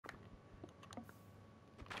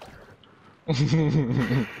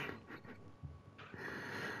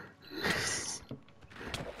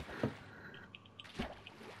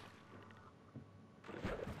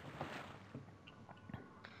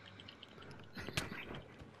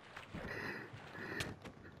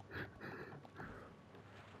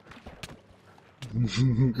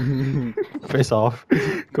Face off.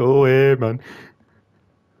 Go away, man.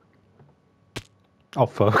 Oh,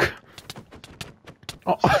 fuck.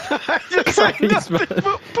 Oh. Just like nothing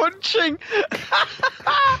but punching.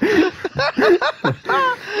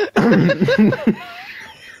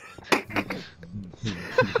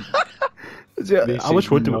 How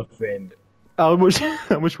much wood do we? How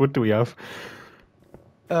much wood do we have?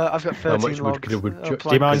 I've got 13 logs.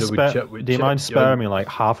 Do you mind sparing me like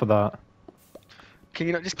half of that? Can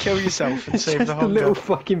you not just kill yourself and It's save just the a hunger? little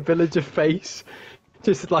fucking villager face.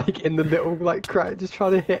 Just like in the little like crack, just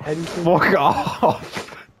trying to hit anything. Fuck off!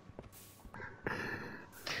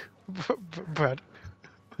 Brad.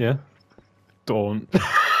 Yeah? Don't.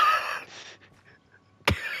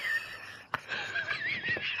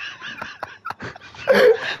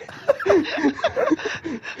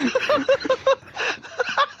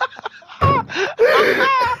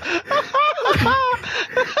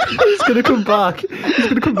 He's gonna come back. He's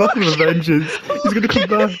gonna come back with a vengeance. He's gonna come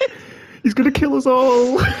back. He's gonna kill us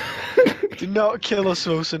all. Do not kill us,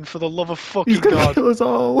 Wilson, for the love of fucking He's gonna God. kill us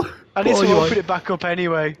all. I need to open it back up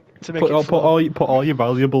anyway to make it Put full. all your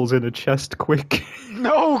valuables in a chest, quick.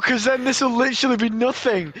 No, because then this will literally be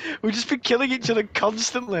nothing. We'll just be killing each other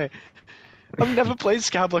constantly. I've never played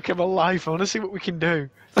Skyblock in my life. I want to see what we can do.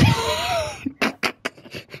 I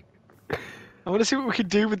want to see what we can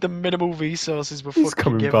do with the minimal resources we're He's fucking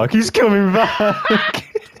coming given. back. He's coming back.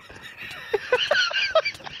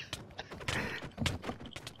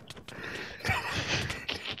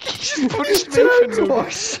 He just punched me for no Oh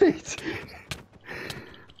shit!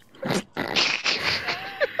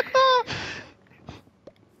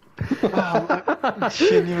 Oh, I'm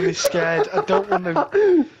genuinely scared. I don't want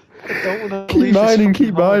to. Keep leave mining, this keep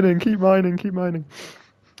fucking hole. mining, keep mining, keep mining.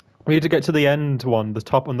 We need to get to the end one, the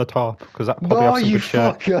top on the top, because that probably Oh, has some you good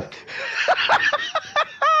shit. fucker!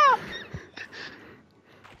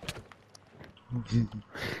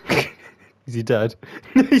 Is he dead?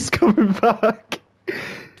 He's coming back.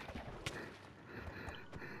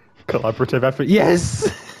 Collaborative effort. Yes!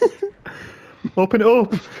 Open it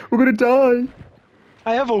up. We're gonna die.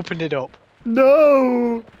 I have opened it up.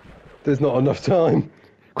 No! There's not enough time.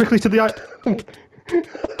 Quickly to the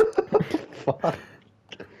Fuck.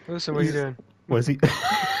 Wilson, what are you doing? Where's he?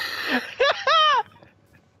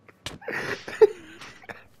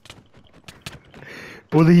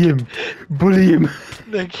 Bully him. Bully him.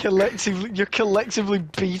 You're collectively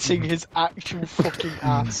beating his actual fucking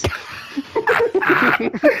ass.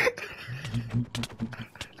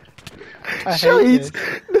 I hate Shite. this.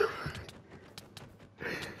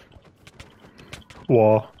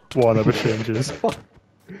 War never changes.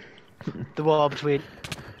 The war between.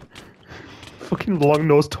 Fucking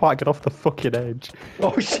long-nosed twat, get off the fucking edge.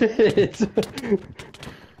 Oh shit!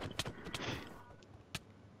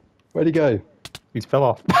 Where'd he go? He fell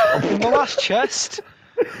off. In the last chest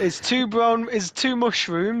is two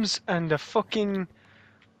mushrooms and a fucking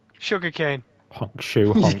sugarcane. Honk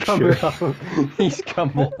shoe, He's honk coming shoe. up. He's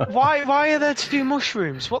coming up. Why are there two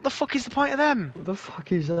mushrooms? What the fuck is the point of them? What the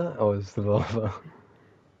fuck is that? Oh, it's the lava.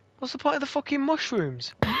 What's the point of the fucking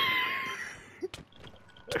mushrooms?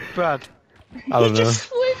 Brad. I don't know.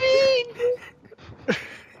 Swimming!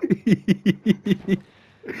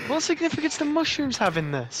 What significance do mushrooms have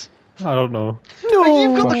in this? I don't know. Oh,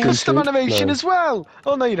 you've got the Mushroom custom soup? animation No. as well!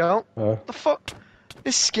 Oh no you don't. The fuck?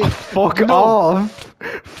 This skin. Fuck No. off!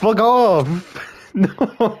 Fuck off! No!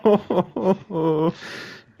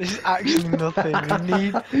 This is actually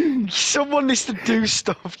nothing. Someone needs to do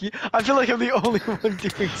stuff. I feel like I'm the only one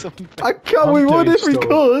doing something. I can't. I'm We would doing if we stuff.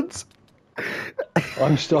 could.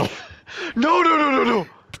 I'm stopped. No! No!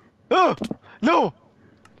 No!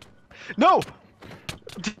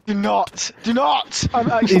 Do not! I'm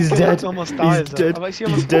actually He's gonna dead. almost die. He's dead. I'm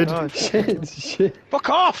actually He's almost dead. died. Shit. Fuck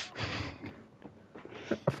off!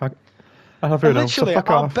 Fuck. I have it now. So Literally, fuck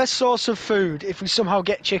our off. best source of food, if we somehow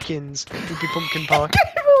get chickens, would be pumpkin pie.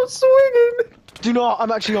 Keep on swinging. Do not!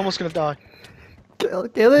 I'm actually almost gonna die. Kill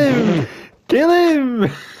him! Kill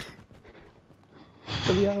him!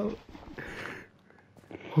 Let me out.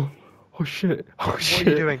 Oh shit! Oh What shit!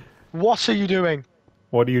 are you doing? What are you doing?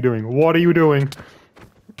 What are you doing? What are you doing?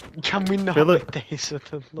 Can we not Philip. make this?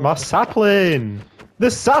 My sapling! The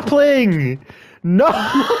sapling! No!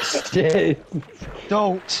 Shit.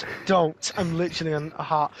 Don't. I'm literally on a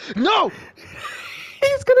heart. No!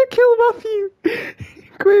 He's gonna kill Matthew!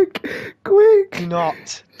 Quick! Quick! Do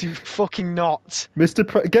not. Do fucking not.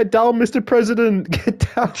 Get down, Mr. President! Get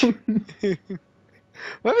down!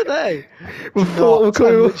 Where are they? We're Do full, not.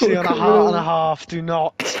 I'm literally on a heart and a half. Do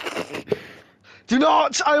not. Do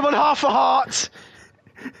not! I'm on half a heart!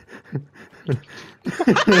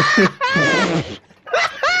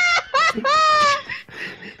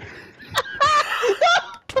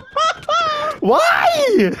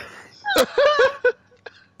 Why?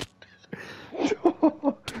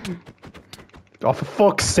 Oh, for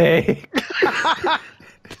fuck's sake!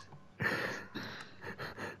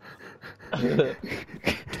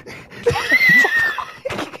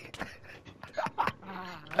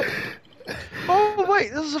 Oh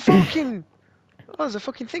wait, there's a fucking. Oh, there's a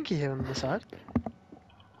fucking thingy here on the side.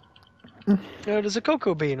 There's a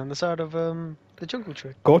cocoa bean on the side of the jungle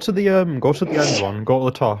tree. Go to the end one. Go to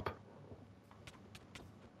the top.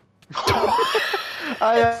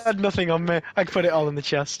 I had nothing on me. I put it all in the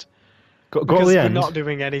chest. Go to Because the we're end. not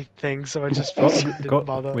doing anything, so I just Go- didn't go-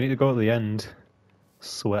 bother. we need to go to the end.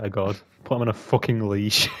 Swear to God. Put him on a fucking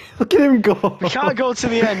leash. Look at him go. We can't go to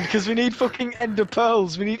the end because we need fucking ender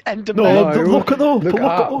pearls. We need ender No, men. No. look at the up. Look Look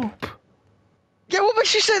up. up. Yeah, what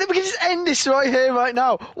makes you say that we can just end this right here, right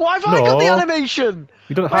now? Why have I got the No. animation?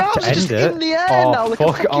 You don't My have arms to are just end it. in the air Oh, now, like a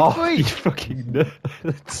fuck fucking off, freak. you fucking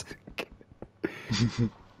nerds.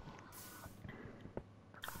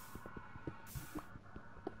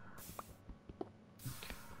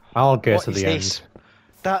 I'll get What to is the this? end.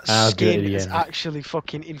 That I'll go to skin the has end. actually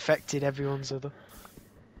fucking infected everyone's other.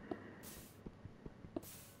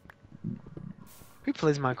 Who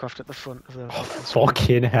plays Minecraft at the front of the Oh, fucking screen?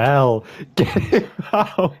 fucking hell. Get him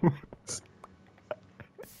out.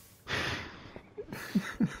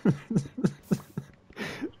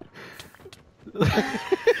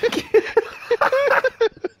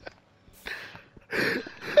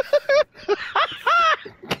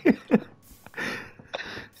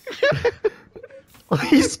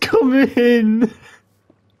 He's coming.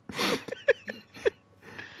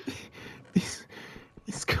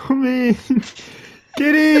 He's coming.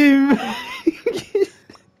 Get him.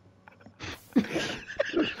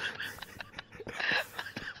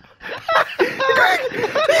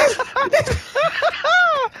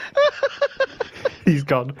 He's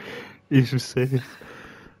gone. He's just safe.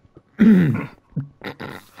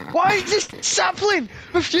 Why is this sapling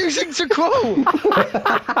refusing to grow?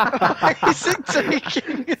 Why is it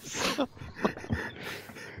taking so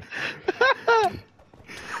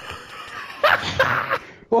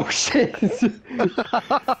Oh shit!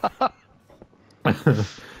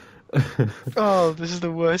 Oh, this is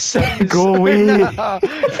the worst sentence. Go away.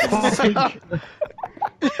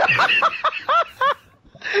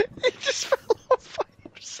 He just fell off by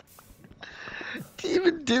himself. Didn't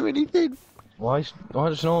even do anything. Why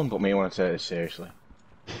does no one but me want to take this seriously?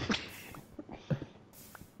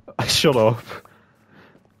 Shut up.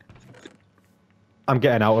 I'm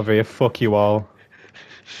getting out of here. Fuck you all.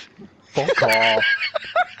 Fuck off.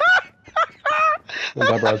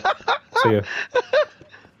 Bye, Brad. See ya.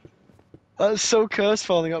 That's so cursed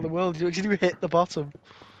falling out the world. You actually hit the bottom.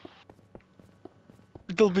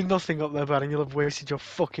 There'll be nothing up there, Brad, and you'll have wasted your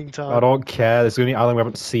fucking time. I don't care. There's only island we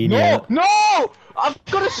haven't seen yet. No! I've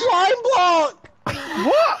got a slime block!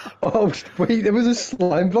 What? Oh wait, there was a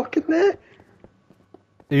slime block in there.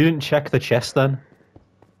 You didn't check the chest then?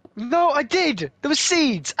 No, I did. There were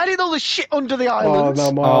seeds. I didn't know the shit under the Oh islands.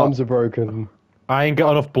 no, my Oh. arms are broken. I ain't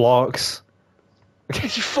got enough blocks. You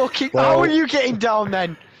fucking. Well- How are you getting down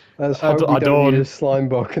then? Let's I hope d- we I don't need don't. a slime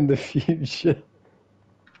block in the future.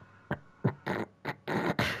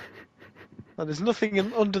 Oh, there's nothing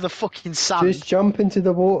under the fucking sand. Just jump into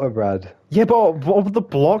the water, Brad. Yeah, but what are the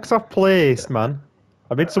blocks I've placed, man?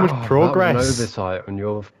 I made so much Oh, progress. That was an oversight on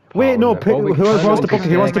your part. Wait, no, wasn't it? Well, we who has can the go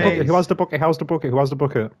bucket? Who has the to bucket? Who has the bucket? Who has the bucket? Who has the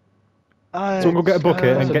bucket? Someone go get a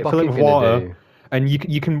bucket What's and a fill it bucket with gonna water. do? And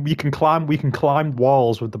you can climb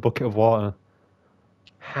walls with the bucket of water.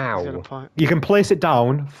 He's got a How? point. You can place it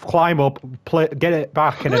down, climb up, get it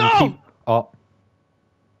back, and then No! keep. Oh,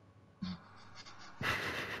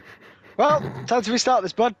 Well, time to restart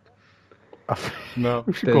this, bud. No.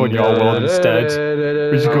 we should go in your world instead.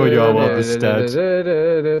 We should go in your world instead.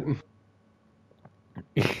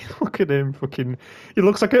 Look at him, fucking. He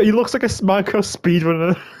looks like a Minecraft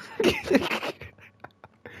speedrunner.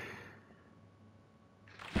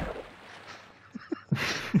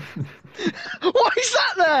 Why is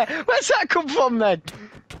that there? Where's that come from then?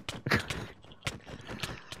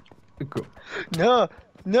 Go- No,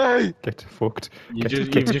 no. Get fucked. You've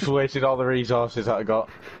just wasted all the resources that I got.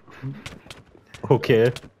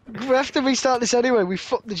 Okay. We have to restart this anyway. We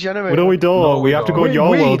fucked the generator. No, we don't. No, we have to go in Wait, your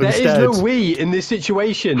world there instead. is no we in this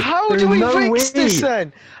situation. How There do is we no fix this we.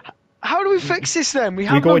 then? How do we fix this then? We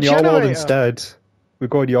have We go no in your generator. world instead. We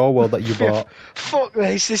go in your world that you bought. Fuck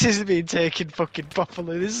this. This isn't being taken fucking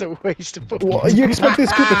properly. This is a waste of fucking. What? You expect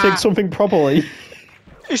this kid to take something properly?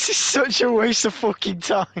 This is such a waste of fucking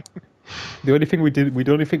time. The only thing we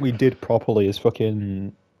did properly is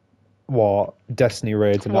fucking what Destiny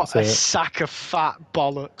raids, and What a that's it. sack of fat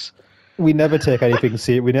bollocks. We never take anything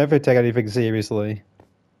seriously.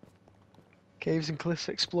 Caves and Cliffs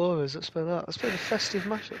Explorers. Let's play that. Let's play the festive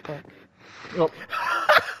mashup pack.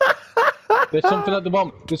 There's something at the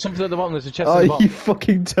bottom. There's something at the bottom. There's a chest Oh, at the you bottom.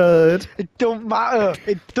 fucking turd! It don't matter.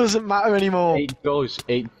 It doesn't matter anymore. It goes.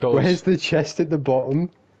 It goes. Where's the chest at the bottom?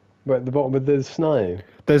 Where at the bottom of the snow?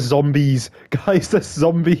 There's zombies, guys. There's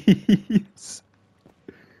zombies.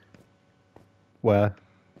 Where?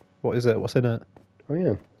 What is it? What's in it? Oh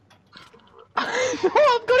yeah. I've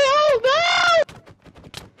got it out now!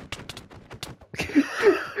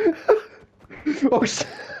 Oh,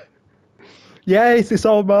 Yes, it's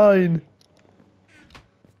all mine.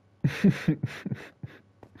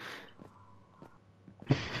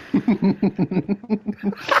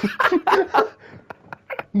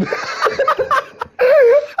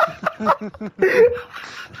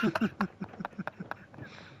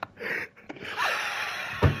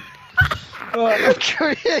 I'm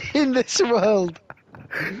creating this world.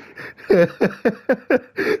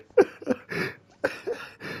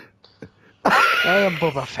 I am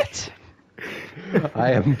Boba Fett.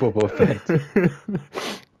 I am Boba Fett.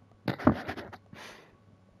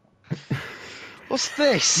 What's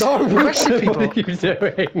this? No, Recipe what book. are you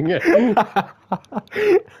doing?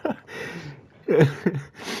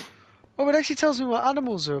 Oh, it actually tells me what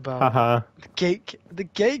animals are about. Haha. The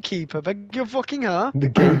gatekeeper. Beg your fucking heart. The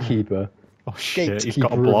gatekeeper. Oh shit, he's Keeper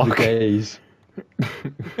got a of block. the gaze.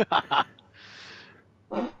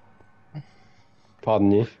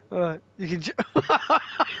 Pardon you. Alright, you can.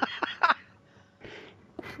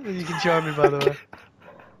 You can join me, by the way.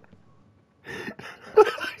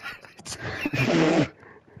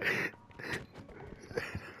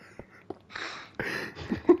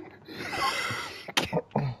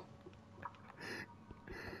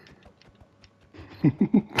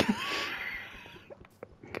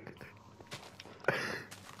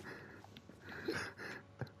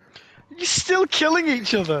 You're still killing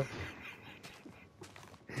each other.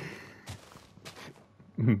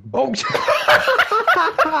 Oh!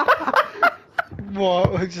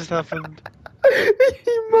 What just happened?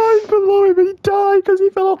 He mined below him and he died because he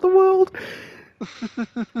fell off the world.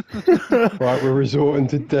 Right, we're resorting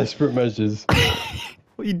to desperate measures.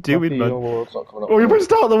 What are you doing, Your man? world's not coming up. Oh, you must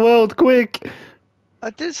start the world, quick!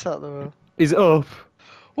 I did start the world. Is it up?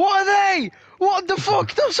 What are they? What the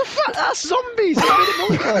fuck? Those are fat ass zombies. I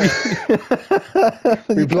made it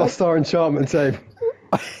multiply. We've lost our enchantment tape.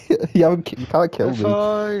 You can't kill If me.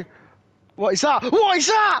 I... What is that? What is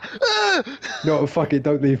that? No, fuck it,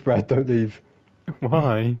 don't leave, Brad, don't leave.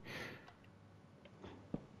 Why?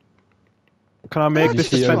 Can I make What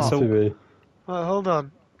this is defense that? so... Right, hold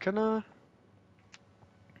on. Can I?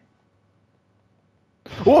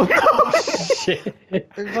 Oh no! Shit.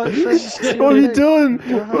 Invite friends to What have you the done?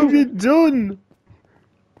 game. What have you done?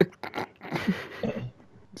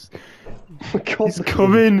 He's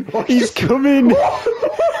coming! He's coming!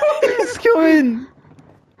 He's coming!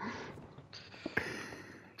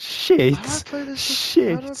 Shit! How do I play this with,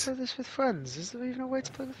 Shit! How do I play this with friends? Is there even a way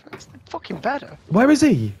to play with friends? They're fucking better. Where is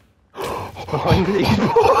he?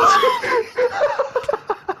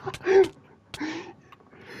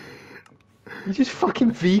 He just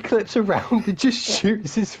fucking V-clips around and just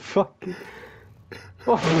shoots his fucking...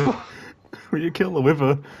 Oh, Will you kill the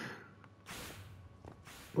wither?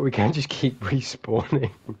 but we can't just keep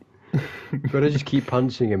respawning. We've gotta just keep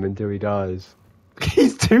punching him until he dies.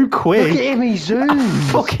 He's too quick! Look at him, he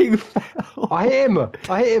zooms! Fucking fell! I hit him!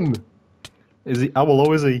 I hit him! Is he? How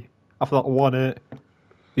low is he? After that 1 hit.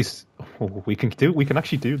 He's... Oh, we can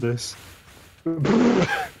actually do this.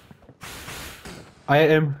 I hit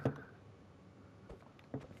him.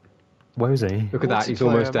 Where is he? Look at that, he's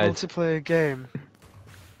almost dead. Multiplayer game.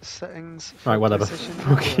 Settings. Right, whatever. PlayStation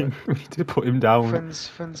Fucking... Network. We need to put him down.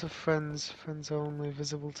 Friends of friends. Friends only.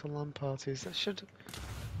 Visible to LAN parties. That should...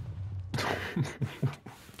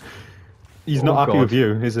 He's not Oh, happy God. with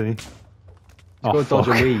you, is he? He's gotta dodge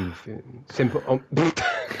and weave. Simple...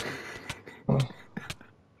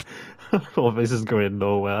 Oh, this is going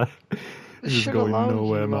nowhere. It This is should going allow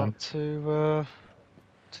nowhere, you man. lot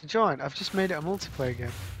to join. I've just made it a multiplayer game.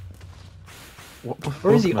 What the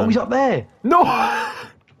Where is fuck, he? Oh, man? he's up there! No!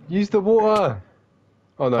 Use the water!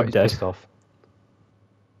 Oh no, I'm he's dead. pissed off.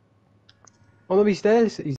 Oh no, he's there. He's